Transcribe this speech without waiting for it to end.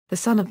The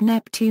Son of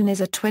Neptune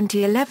is a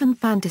 2011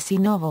 fantasy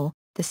novel,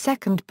 the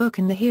second book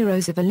in the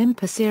Heroes of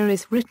Olympus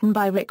series written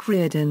by Rick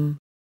Riordan.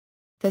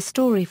 The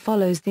story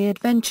follows the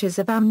adventures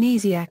of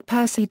amnesiac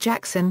Percy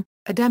Jackson,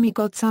 a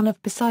demigod son of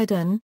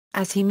Poseidon,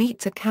 as he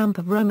meets a camp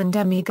of Roman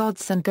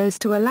demigods and goes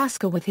to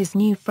Alaska with his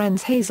new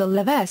friends Hazel,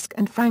 Levesque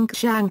and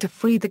Zhang to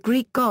free the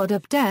Greek god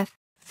of death,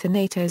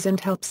 Thanatos, and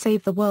help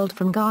save the world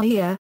from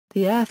Gaea,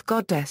 the earth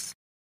goddess.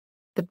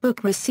 The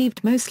book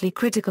received mostly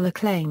critical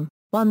acclaim,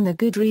 won the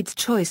Goodreads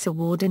Choice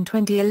Award in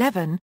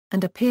 2011,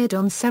 and appeared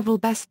on several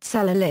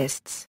bestseller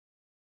lists.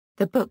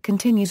 The book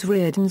continues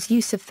Riordan's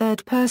use of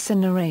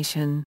third-person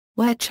narration,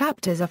 where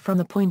chapters are from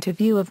the point of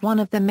view of one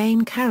of the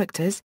main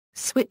characters,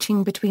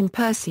 switching between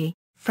Percy,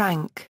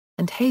 Frank,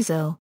 and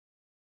Hazel.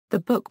 The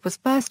book was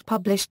first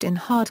published in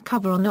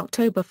hardcover on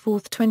October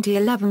 4,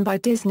 2011 by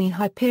Disney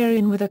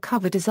Hyperion with a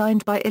cover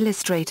designed by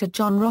illustrator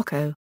John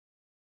Rocco.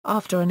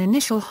 After an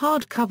initial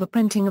hardcover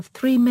printing of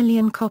 3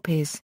 million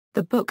copies,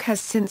 the book has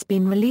since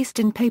been released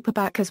in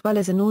paperback as well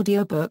as an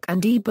audiobook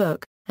and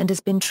e-book, and has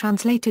been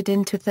translated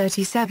into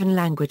 37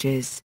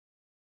 languages.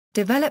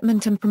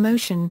 Development and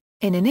promotion.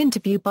 In an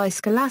interview by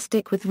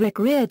Scholastic with Rick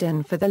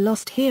Riordan for The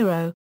Lost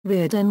Hero,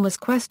 Riordan was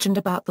questioned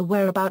about the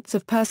whereabouts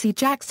of Percy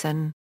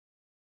Jackson.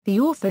 The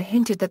author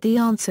hinted that the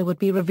answer would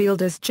be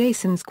revealed as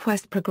Jason's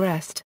quest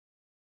progressed.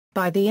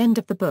 By the end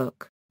of the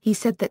book, he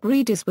said that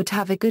readers would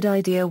have a good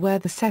idea where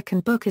the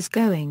second book is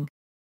going.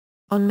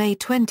 On May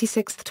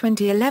 26,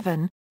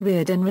 2011,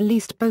 Riordan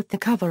released both the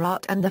cover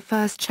art and the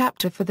first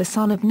chapter for The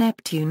Son of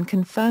Neptune,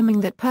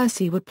 confirming that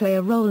Percy would play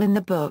a role in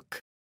the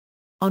book.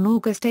 On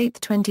August 8,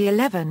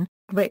 2011,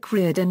 Rick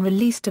Riordan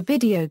released a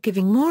video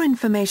giving more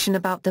information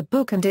about the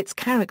book and its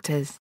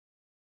characters.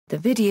 The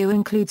video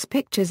includes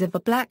pictures of a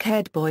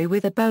black-haired boy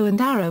with a bow and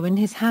arrow in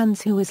his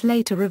hands who was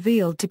later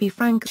revealed to be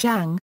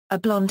Zhang, a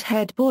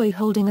blonde-haired boy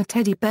holding a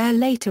teddy bear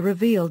later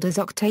revealed as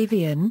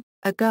Octavian,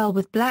 a girl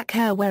with black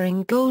hair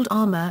wearing gold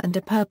armor and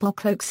a purple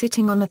cloak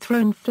sitting on a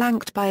throne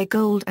flanked by a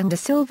gold and a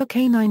silver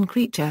canine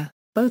creature,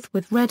 both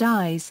with red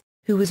eyes,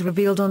 who was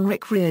revealed on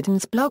Rick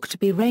Riordan's blog to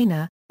be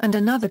Raina, and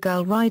another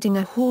girl riding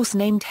a horse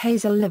named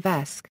Hazel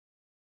Levesque.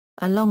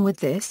 Along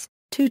with this,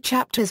 2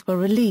 chapters were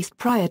released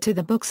prior to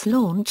the book's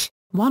launch.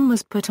 One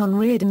was put on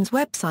Riordan's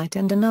website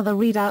and another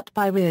read out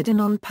by Riordan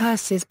on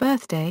Percy's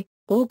birthday,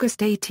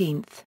 August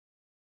 18.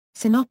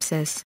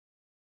 Synopsis.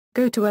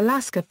 Go to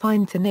Alaska,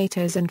 find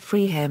Thanatos and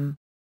free him.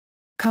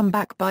 Come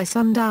back by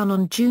sundown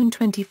on June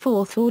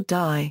 24 or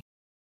die.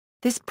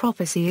 This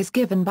prophecy is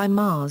given by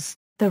Mars,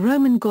 the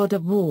Roman god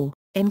of war,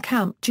 in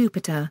Camp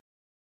Jupiter.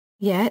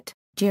 Yet,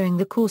 during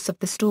the course of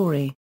the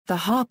story, the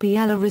harpy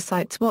Ella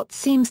recites what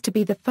seems to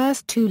be the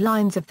first 2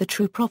 lines of the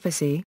true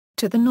prophecy.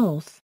 To the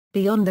north,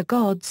 beyond the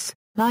gods,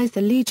 lies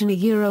the Legion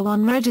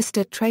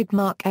unregistered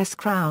trademark S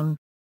crown.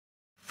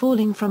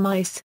 Falling from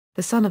ice,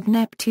 the son of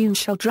Neptune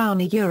shall drown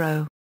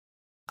a.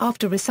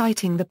 After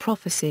reciting the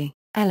prophecy,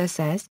 Ella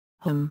says,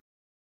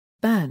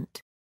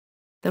 burnt.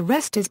 The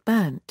rest is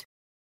burnt.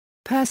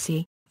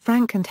 Percy,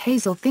 Frank and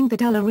Hazel think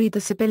that Ella read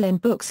the Sibylline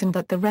books and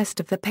that the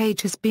rest of the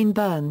page has been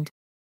burned.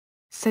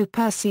 So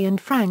Percy and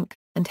Frank,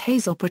 and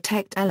Hazel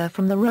protect Ella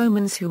from the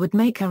Romans who would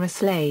make her a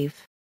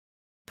slave.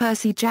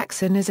 Percy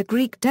Jackson is a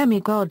Greek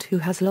demigod who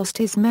has lost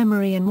his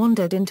memory and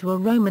wandered into a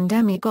Roman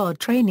demigod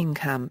training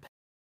camp.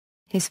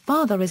 His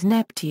father is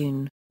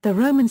Neptune, the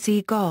Roman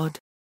sea god.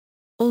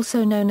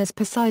 Also known as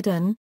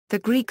Poseidon, the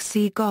Greek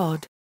sea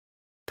god.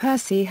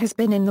 Percy has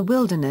been in the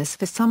wilderness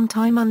for some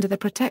time under the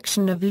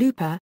protection of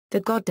Lupa,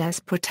 the goddess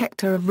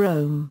protector of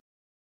Rome.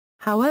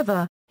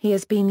 However, he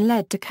has been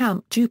led to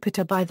Camp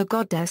Jupiter by the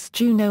goddess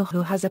Juno,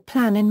 who has a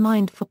plan in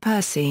mind for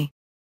Percy.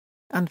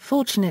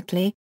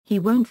 Unfortunately, he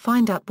won't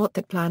find out what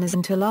that plan is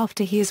until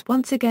after he is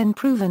once again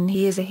proven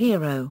he is a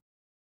hero.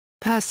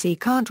 Percy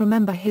can't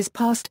remember his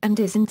past and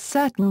isn't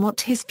certain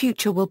what his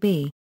future will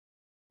be.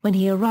 When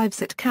he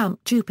arrives at Camp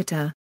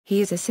Jupiter,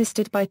 he is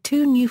assisted by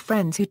 2 new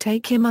friends who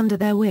take him under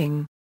their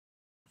wing.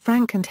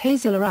 Frank and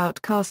Hazel are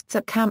outcasts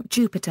at Camp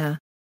Jupiter.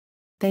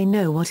 They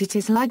know what it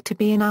is like to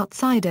be an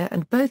outsider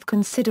and both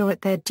consider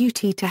it their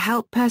duty to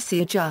help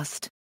Percy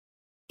adjust.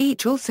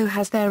 Each also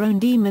has their own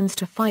demons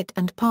to fight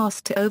and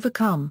past to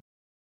overcome.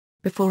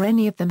 Before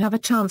any of them have a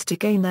chance to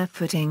gain their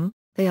footing,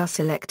 they are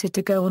selected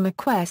to go on a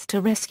quest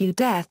to rescue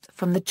Death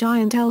from the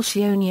giant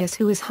Alcyoneus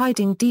who is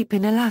hiding deep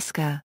in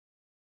Alaska.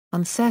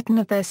 Uncertain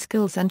of their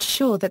skills and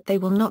sure that they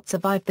will not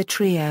survive the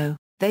trio,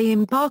 they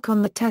embark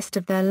on the test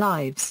of their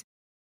lives.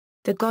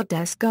 The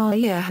goddess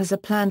Gaea has a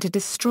plan to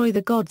destroy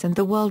the gods and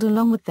the world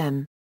along with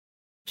them.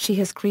 She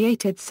has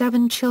created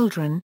 7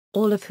 children,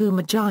 all of whom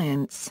are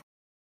giants.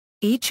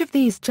 Each of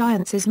these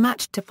giants is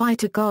matched to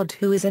fight a god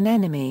who is an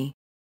enemy.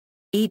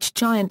 Each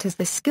giant has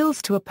the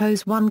skills to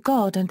oppose one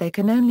god and they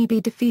can only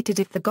be defeated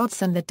if the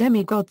gods and the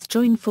demigods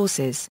join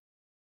forces.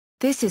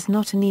 This is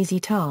not an easy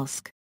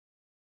task.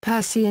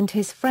 Percy and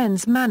his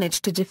friends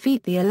manage to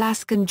defeat the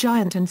Alaskan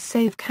giant and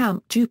save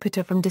Camp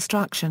Jupiter from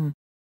destruction.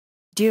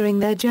 During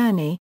their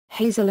journey,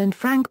 Hazel and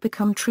Frank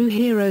become true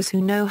heroes who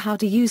know how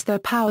to use their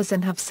powers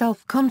and have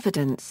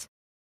self-confidence.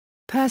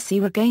 Percy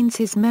regains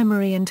his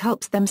memory and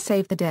helps them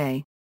save the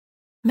day.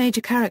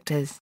 Major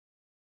characters: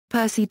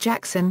 Percy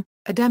Jackson,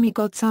 a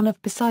demigod son of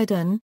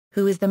Poseidon,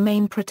 who is the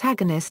main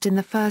protagonist in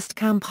the first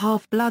Camp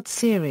Half-Blood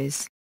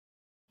series.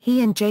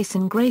 He and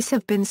Jason Grace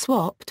have been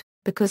swapped,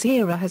 because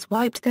Hera has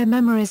wiped their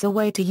memories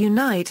away to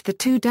unite the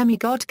two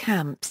demigod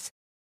camps.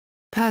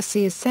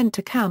 Percy is sent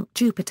to Camp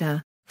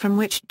Jupiter, from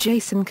which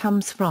Jason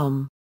comes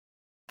from.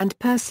 And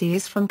Percy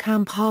is from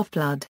Camp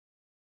Half-Blood.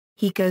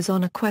 He goes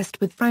on a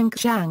quest with Frank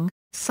Zhang,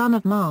 son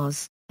of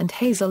Mars, and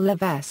Hazel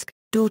Levesque,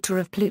 daughter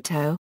of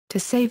Pluto, to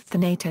save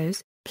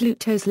Thanatos,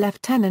 Pluto's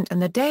lieutenant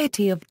and the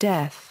deity of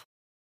death.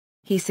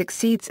 He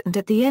succeeds and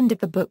at the end of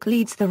the book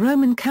leads the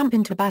Roman camp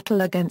into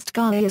battle against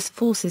Gaea's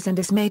forces and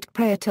is made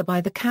praetor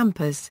by the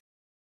campers.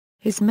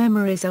 His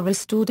memories are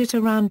restored at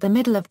around the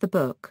middle of the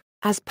book,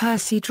 as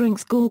Percy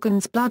drinks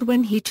Gorgon's blood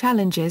when he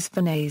challenges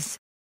Thanatos.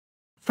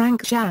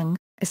 Frank Zhang,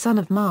 a son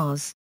of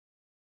Mars.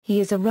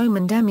 He is a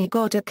Roman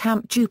demigod at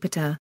Camp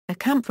Jupiter, a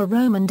camp for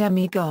Roman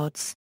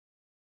demigods.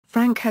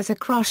 Frank has a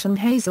crush on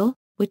Hazel,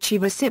 which she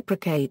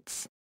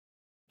reciprocates.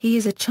 He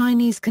is a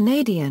Chinese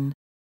Canadian.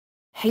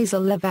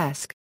 Hazel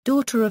Levesque,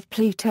 daughter of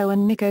Pluto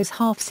and Nico's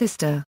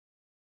half-sister.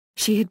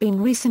 She had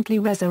been recently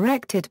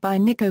resurrected by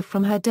Nico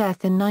from her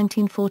death in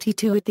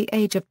 1942 at the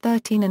age of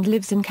 13 and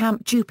lives in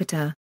Camp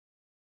Jupiter.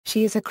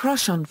 She is a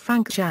crush on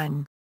Frank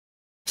Zhang.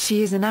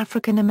 She is an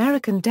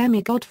African-American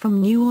demigod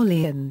from New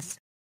Orleans.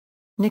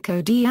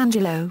 Nico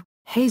D'Angelo,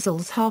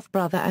 Hazel's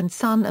half-brother and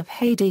son of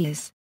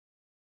Hades.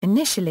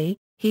 Initially,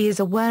 he is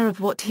aware of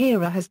what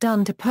Hera has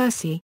done to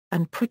Percy,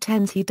 and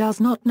pretends he does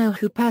not know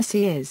who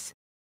Percy is.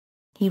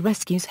 He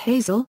rescues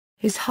Hazel,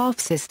 his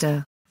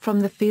half-sister, from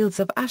the fields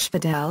of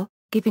Asphodel,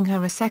 giving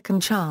her a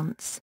second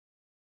chance.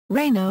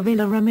 Reina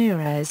Villa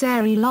Ramirez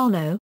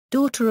Arellano,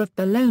 daughter of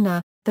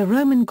Bellona, the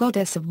Roman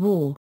goddess of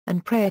war,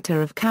 and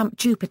praetor of Camp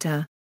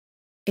Jupiter.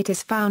 It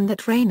is found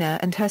that Reina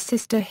and her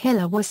sister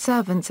Hilla were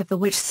servants of the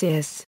witch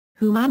Circe,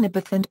 whom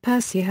Annabeth and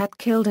Percy had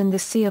killed in the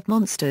Sea of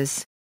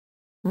Monsters.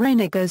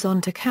 Reina goes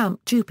on to Camp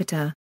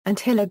Jupiter, and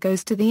Hilla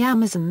goes to the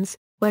Amazons,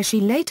 where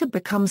she later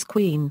becomes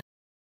queen.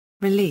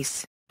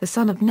 Release: The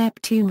Son of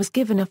Neptune was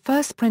given a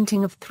first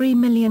printing of 3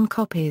 million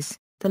copies,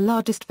 the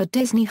largest for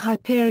Disney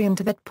Hyperion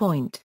to that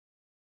point.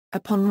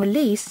 Upon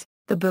release,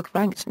 the book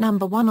ranked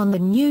number 1 on the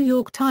New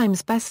York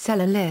Times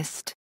bestseller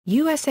list,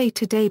 USA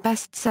Today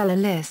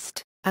bestseller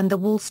list, and the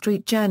Wall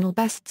Street Journal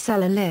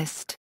bestseller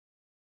list.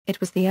 It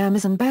was the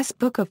Amazon Best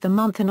Book of the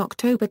Month in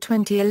October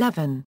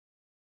 2011.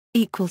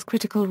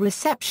 Critical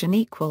reception.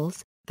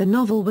 The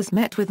novel was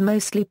met with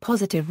mostly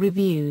positive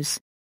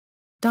reviews.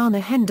 Dana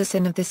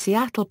Henderson of the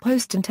Seattle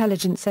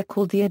Post-Intelligencer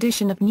called the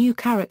addition of new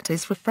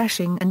characters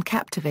refreshing and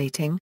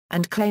captivating,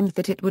 and claimed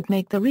that it would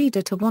make the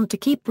reader to want to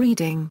keep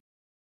reading.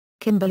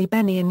 Kimberly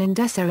Bennion in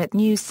Deseret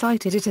News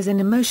cited it as an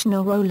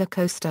emotional roller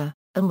coaster,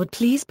 and would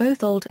please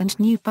both old and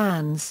new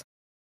fans.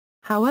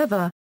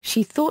 However,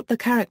 she thought the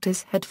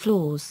characters had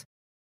flaws.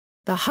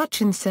 The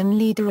Hutchinson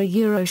leader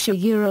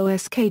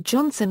Sk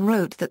Johnson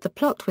wrote that the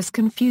plot was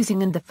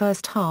confusing and the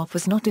first half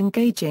was not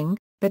engaging,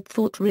 but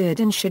thought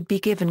Riordan should be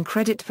given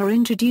credit for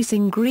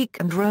introducing Greek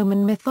and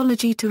Roman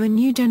mythology to a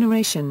new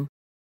generation.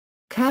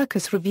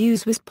 Kirkus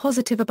Reviews was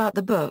positive about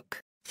the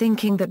book,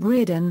 thinking that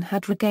Riordan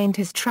had regained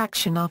his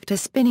traction after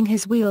spinning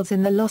his wheels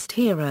in The Lost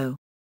Hero.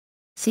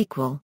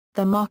 Sequel: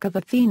 The Mark of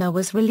Athena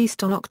was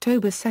released on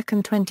October 2,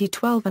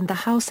 2012 and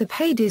The House of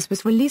Hades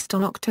was released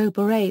on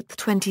October 8,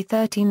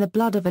 2013. The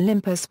Blood of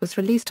Olympus was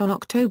released on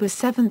October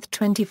 7,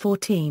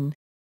 2014.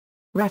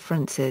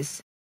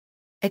 References.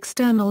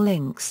 External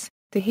links: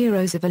 The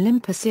Heroes of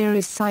Olympus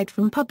series site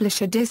from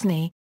publisher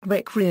Disney,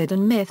 Rick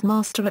Riordan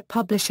Mythmaster at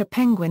publisher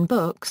Penguin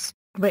Books,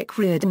 Rick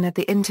Riordan at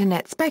the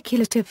Internet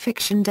Speculative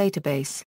Fiction Database.